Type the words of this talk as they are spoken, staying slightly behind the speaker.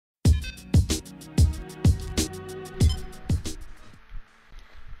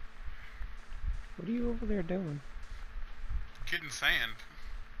are you over there doing? Getting sand.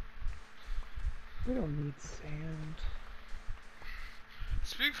 We don't need sand.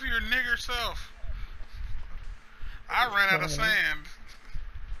 Speak for your nigger self. I ran out of sand.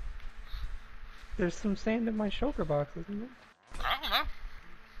 There's some sand in my shulker box, isn't there? I don't know.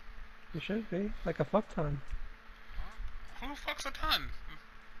 There should be. Like a fuck ton. Who fucks a ton?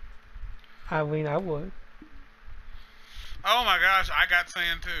 I mean, I would. Oh my gosh, I got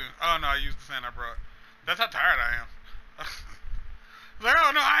sand too. Oh no, I used the sand I brought. That's how tired I am. Like,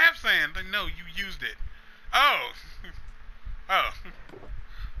 oh no, I have sand. Like, no, you used it. Oh. Oh.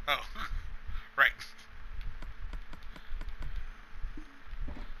 Oh. Right.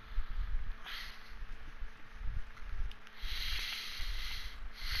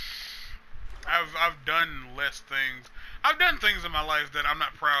 I've done less things. I've done things in my life that I'm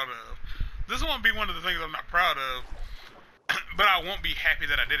not proud of. This won't be one of the things I'm not proud of, but I won't be happy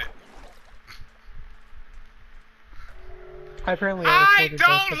that I did it. Apparently I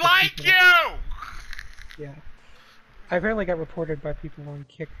don't like you! Yeah. I apparently got reported by people on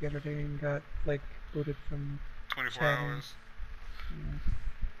Kick the other day and got, like, booted from 24 chatting. hours. Yeah.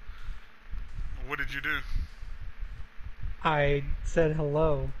 What did you do? I said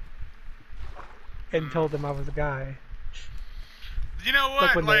hello and told them I was a guy. You know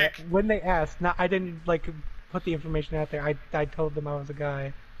what? When they asked, I didn't like put the information out there. I told them I was a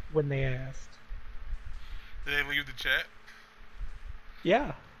guy when they asked. Did they leave the chat?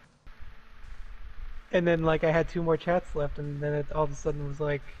 Yeah. And then like I had 2 more chats left, and then it all of a sudden was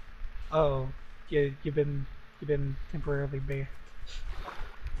like, oh, you've been temporarily banned.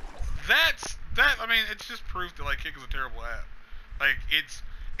 I mean, it's just proof that like Kick is a terrible app. Like it's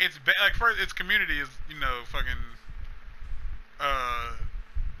like first its community is fucking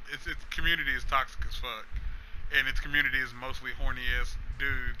its community is toxic as fuck, and its community is mostly horny ass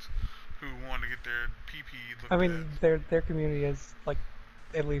dudes who want to get their pee looked I mean, at. their community is like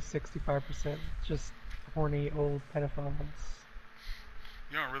at least 65% just horny old pedophiles.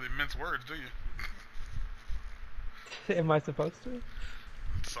 You don't really mince words, do you? Am I supposed to?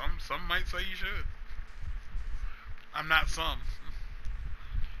 Some might say you should. I'm not some.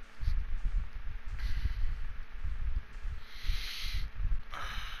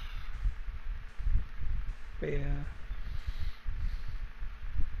 But yeah.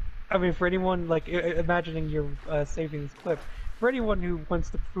 I mean, for anyone, like, imagining you're saving this clip, for anyone who wants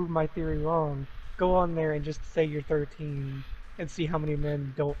to prove my theory wrong, go on there and just say you're 13 and see how many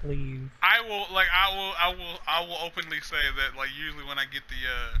men don't leave. I will openly say that, like, usually when I get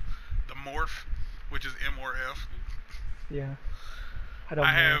the morph, which is M or F. Yeah.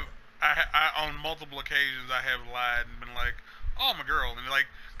 I on multiple occasions I have lied and been like, oh, I'm a girl, and like,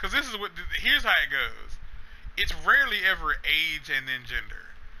 because here's how it goes. It's rarely ever age and then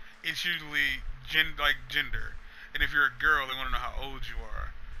gender. It's usually gender, and if you're a girl, they want to know how old you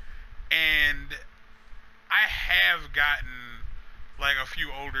are. And I have gotten like a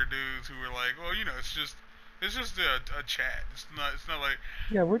few older dudes who were like, well, it's just a chat. It's not like,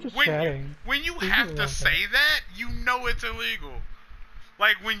 yeah, we're just chatting. When you have to say that, it's illegal.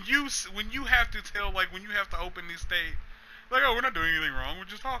 Like when you have to tell, like when you have to openly state, like, oh, we're not doing anything wrong, we're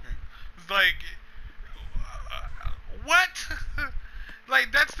just talking. It's like, what?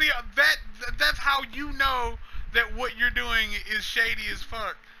 Like that's how you know that what you're doing is shady as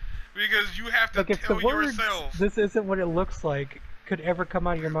fuck, because you have to like if tell the words, yourself this isn't what it looks like, could ever come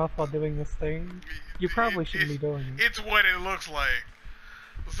out of your mouth while doing this thing, you probably shouldn't be doing it. It's what it looks like.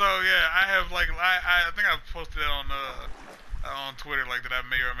 So yeah, I have like I think I've posted that on Twitter, like that I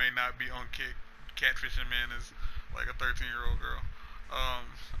may or may not be on Kick catfishing men as like a 13-year-old girl.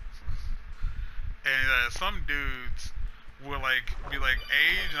 And some dudes will like be like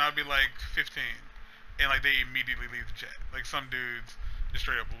age, and I'll be like 15, and like they immediately leave the chat. Like some dudes just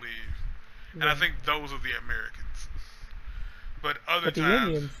straight up leave, and I think those are the Americans. But other the times,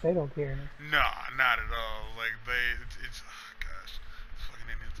 Indians, they don't care. Nah, not at all. Like it's oh gosh, it's fucking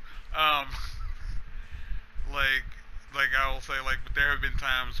Indians. Like I will say, like, but there have been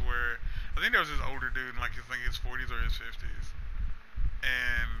times where I think there was this older dude in like his 40s or his 50s,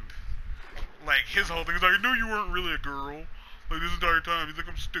 and like his whole thing is like, I knew you weren't really a girl. Like this entire time, he's like,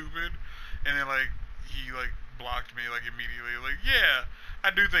 I'm stupid, and then like he like blocked me like immediately. Like, yeah,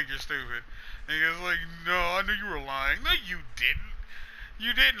 I do think you're stupid. And he goes like, no, I knew you were lying. No, you didn't.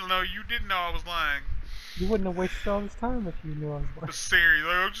 You didn't know. You didn't know I was lying. You wouldn't have wasted all this time if you knew I was lying. Seriously,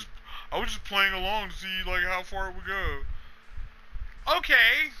 like, I was just playing along to see like how far it would go.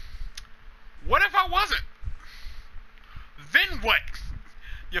 Okay, what if I wasn't? Then what?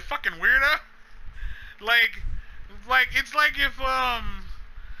 You fucking weirdo. Like it's like if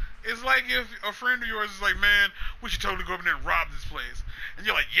It's like if a friend of yours is like, man, we should totally go over there and rob this place. And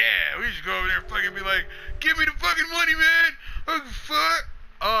you're like, yeah, we should go over there and fucking be like, give me the fucking money, man. Oh, fuck.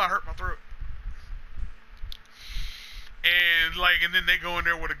 Oh, I hurt my throat. And like, and then they go in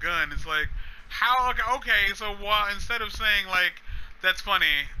there with a gun. It's like, how? Okay, so why instead of saying like, that's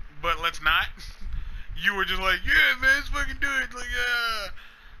funny, but let's not, you were just like, yeah, man, let's fucking do it. Like,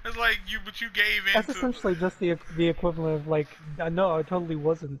 it's like you, but you gave That's into. essentially just the equivalent of like, no, it totally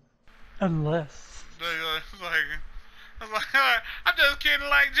wasn't. Unless. It's like, it's like, I'm just kidding,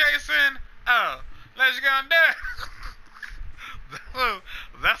 like Jason. Oh, let's go and do it.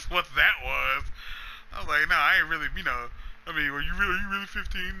 That's what that was. I was like, no, I ain't really, I mean, are you really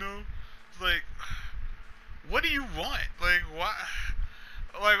 15 though? It's like, what do you want? Like, why?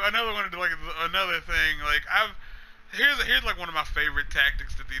 Like another one, like another thing. Like here's like one of my favorite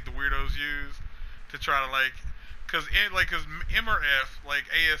tactics that the weirdos use to try to like, cause M or F like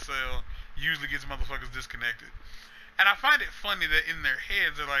ASL usually gets motherfuckers disconnected, and I find it funny that in their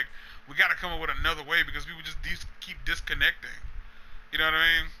heads they're like, we got to come up with another way because people just keep disconnecting. You know what I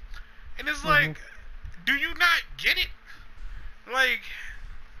mean? And it's Mm-hmm. like, do you not get it? Like,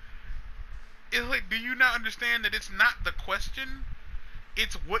 it's like, do you not understand that it's not the question?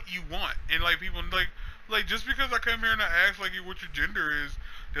 It's what you want. And like people like just because I come here and I ask like you what your gender is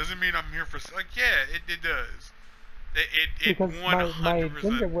doesn't mean I'm here for like yeah it does. It Because my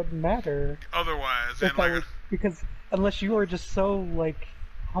gender 100% wouldn't matter otherwise and if I like was, because unless you are just so like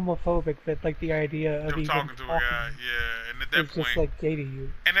homophobic that like the idea of I'm even talking to a guy talking yeah and at that is just point like gay to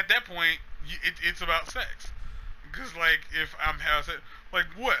you. it's about sex. Because like if I'm having like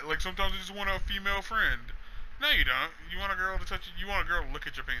what like sometimes I just want a female friend. No, you don't. You want a girl to touch you. You want a girl to look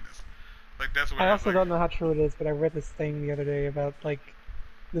at your penis. Like that's what I it is. also Like don't know how true it is, but I read this thing the other day about like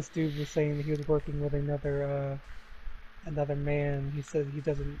this dude was saying that he was working with another man. He said he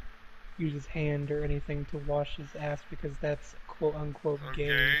doesn't use his hand or anything to wash his ass because that's quote unquote gay.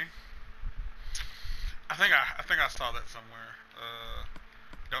 okay, I think I saw that somewhere.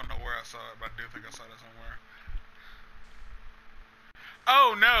 Don't know where I saw it, but I do think I saw that somewhere.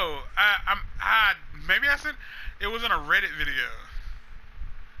 Oh no, I maybe I sent. It was in a Reddit video.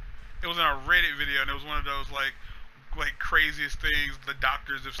 It was in a Reddit video, and it was one of those like craziest things the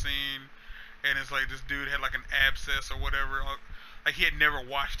doctors have seen. And it's like this dude had like an abscess or whatever. Like he had never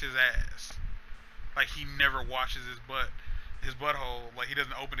washed his ass. Like he never washes his butthole. Like he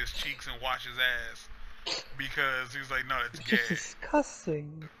doesn't open his cheeks and wash his ass because he's like, no, that's It's just gay.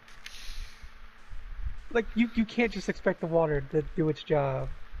 disgusting. Like you can't just expect the water to do its job,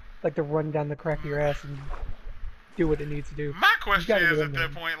 like to run down the crack of your ass and do what it needs to do. My You question gotta get is in at there.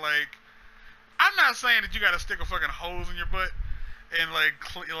 that point, like, I'm not saying that you got to stick a fucking hose in your butt and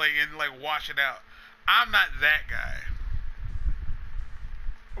like wash it out. I'm not that guy.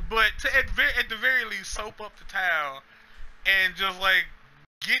 But at the very least, soap up the towel and just like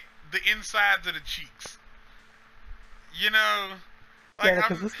get the insides of the cheeks. You know, like Yeah,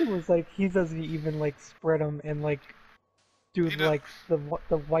 because I'm. this dude was like he doesn't even like spread them and like do He does. like the one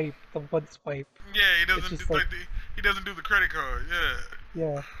swipe. Yeah, It's he just like he doesn't do the credit card. Yeah,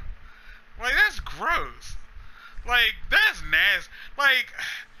 yeah, like that's gross. Like that's nasty. Like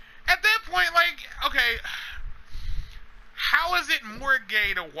at that point, like okay, how is it more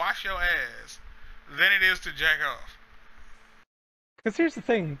gay to wash your ass than it is to jack off? because here's the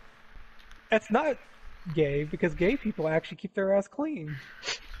thing, it's not gay because gay people actually keep their ass clean.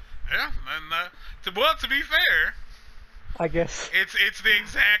 Yeah, and to be fair, I guess it's the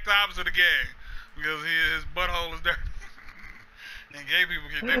exact opposite of gay because his butthole is dirty, and gay people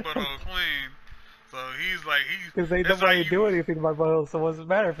keep their butthole clean. So he's like because they it's don't like want to you. do anything to my butthole, so it doesn't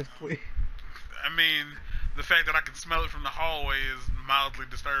matter if it's clean. I mean, the fact that I can smell it from the hallway is mildly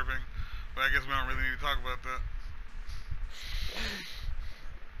disturbing, but I guess we don't really need to talk about that.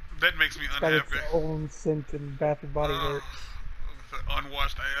 That makes me It's got its unhappy. own scent in Bath and Body Ugh, Works.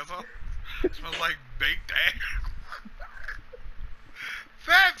 unwashed asshole. Smells like baked egg.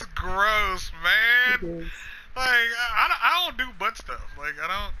 That's gross, It man. is. Like I don't do butt stuff. Like I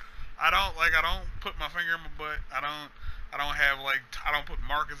don't put my finger in my butt. I don't have like I don't put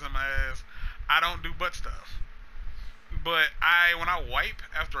markers in my ass. I don't do butt stuff. But when I wipe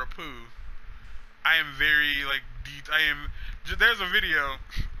after a poo, I am very like I am. There's a video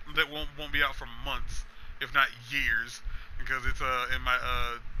that won't be out for months, if not years, because it's in my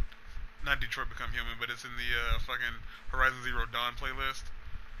not Detroit Become Human, but it's in the fucking Horizon Zero Dawn playlist,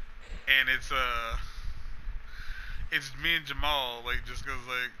 and it's me and Jamal like just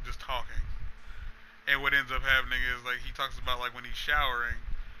talking, and what ends up happening is like he talks about like when he's showering,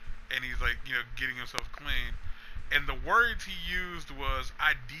 and he's like getting himself clean, and the words he used was,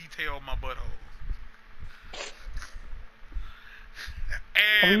 "I detail my butthole."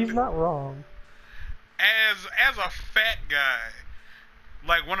 I mean, he's And not wrong. as a fat guy,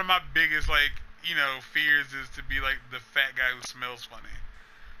 like one of my biggest fears is to be like the fat guy who smells funny.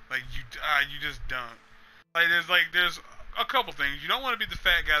 Like you just don't. There's a couple things. You don't want to be the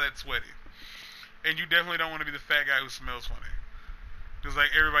fat guy that's sweaty, and you definitely don't want to be the fat guy who smells funny. Because like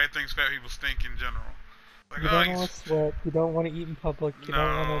everybody thinks fat people stink in general. Like You oh don't he's want to sweat. You don't want to eat in public. You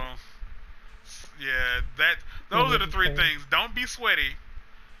don't want to. no. Yeah, those Any are of the the three things. things. Don't be sweaty.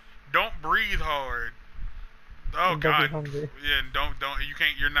 Don't breathe hard. Oh And don't be God, hungry. yeah, and don't you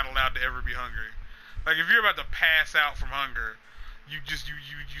can't. You're not allowed to ever be hungry. Like if you're about to pass out from hunger, you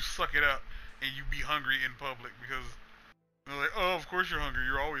suck it up and you be hungry in public because they're like, oh, of course you're hungry.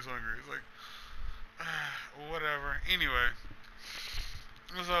 You're always hungry. It's like, whatever. Anyway,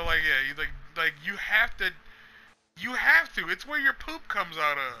 so like yeah, you have to. It's where your poop comes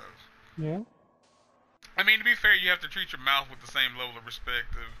out of. Yeah. I mean, to be fair, you have to treat your mouth with the same level of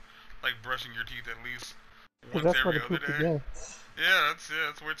respect of like brushing your teeth at least Because once that's where every the other poop day. begins.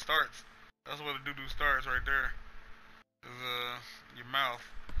 That's where it starts. That's where the doo doo starts right there. Is your mouth.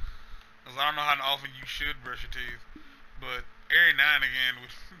 Cause I don't know how often you should brush your teeth, but every now and again,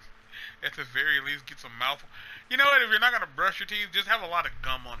 at the very least, get some mouth. You know what? If you're not gonna brush your teeth, just have a lot of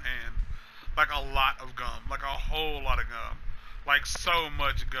gum on hand. Like a lot of gum, like a whole lot of gum, like so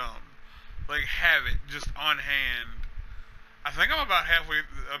much gum. Like have it just on hand. I think I'm about halfway.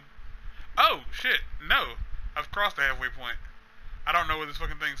 Oh shit! No, I've crossed the halfway point. I don't know where this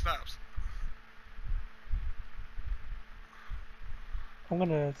fucking thing stops. I'm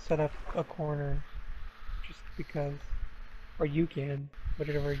gonna set up a corner just because, or you can,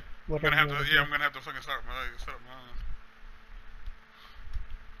 whatever, I'm gonna whatever you have want to. to Yeah, do. I'm gonna have to fucking set up my own.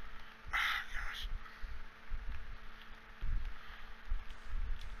 Ah, gosh.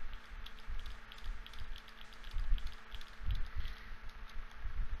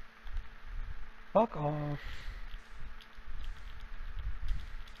 Fuck off.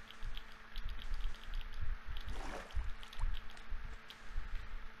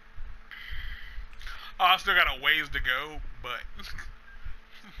 Oh, I still got a ways to go, but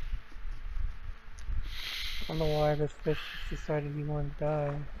I don't know why this fish just decided he wanted to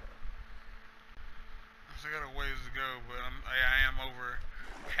die. I still got a ways to go. But I am over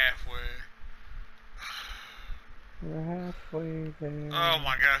halfway. We're halfway Oh there.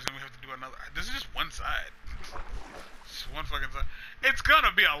 my gosh, then we have to do another. This is just one side. Just one fucking side. It's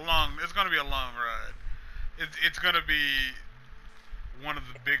gonna be a long. It's gonna be a long ride. It's gonna be one of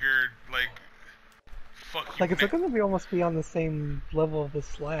the bigger fuck you. Like, it's gonna be almost be on the same level of the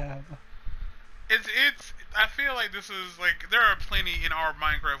slab. It's. I feel like this is like there are plenty in our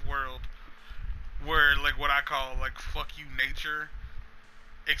Minecraft world where like what I call like fuck you nature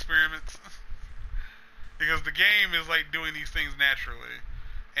experiments because the game is like doing these things naturally,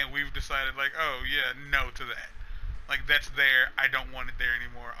 and we've decided like oh yeah no to that. Like that's there. I don't want it there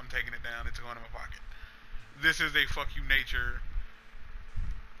anymore. I'm taking it down. It's going in my pocket. This is a fuck you nature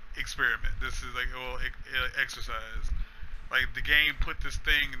experiment. This is like exercise. Like the game put this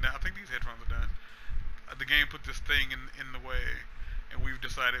thing. I think these headphones are done. The game put this thing in the way, and we've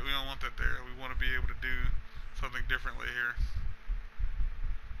decided we don't want that there. We want to be able to do something differently here.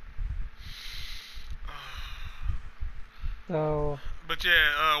 So, But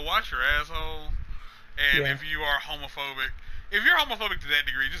yeah, watch your asshole. And yeah. if you are homophobic, if you're homophobic to that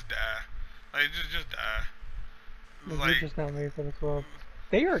degree, just die. Like just die. It's Like, you're like just not made for this world.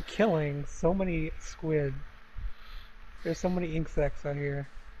 They are killing so many squid. There's so many insects out here.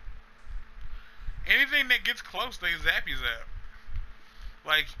 anything that gets close, they zap you zap.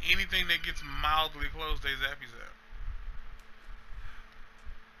 Like anything that gets mildly close, they zap you zap.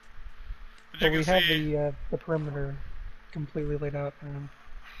 But you But can we have see. the perimeter completely laid out now.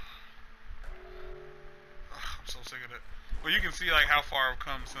 I'm so sick of it. Well, you can see like how far I've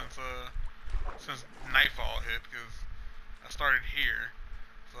come since Nightfall hit because I started here,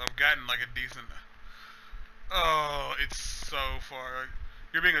 so I've gotten like a decent. Oh, it's so far.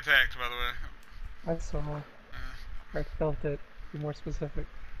 You're being attacked, by the way. I saw. I felt it. Be more specific.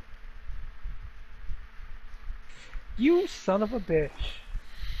 You son of a bitch!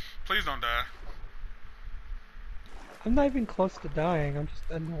 Please don't die. I'm not even close to dying. I'm just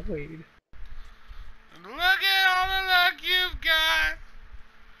annoyed. Look at all the luck you've got.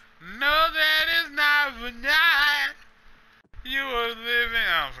 No, that is not for night. You were living.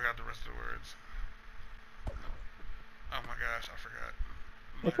 Oh, I forgot the rest of the words. Oh my gosh, I forgot.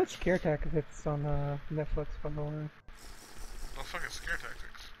 They put Scare Tactics on Netflix, by the way. Oh, fucking scare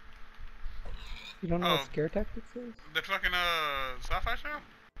tactics. You don't know what Oh, scare tactics is? the fucking sci-fi show?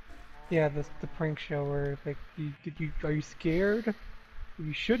 Yeah, the prank show where like are you scared?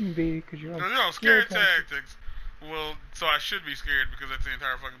 You shouldn't be because you're on No, scare scare tactics. tactics. Well, so I should be scared because that's the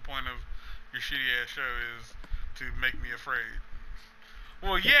entire fucking point of your shitty ass show is to make me afraid.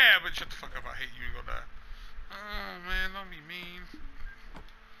 Well, yeah, but shut the fuck up. I hate you and go die. Oh man, don't be mean.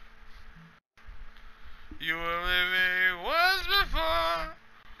 You were living once before,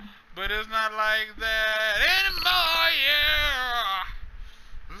 but it's not like that anymore. Yeah.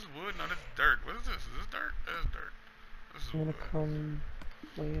 This is wood? No, that's dirt. What is this? Is this dirt? That is dirt. This is I'm gonna wood. come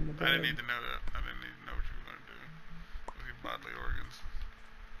lay in the I didn't bed. need to know that. I didn't need to know what you were gonna do with your bodily organs.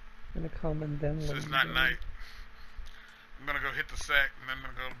 I'm gonna come and then lay It's in the not bed. night. I'm gonna go hit the sack and then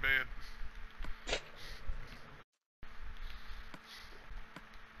I'm gonna go to bed.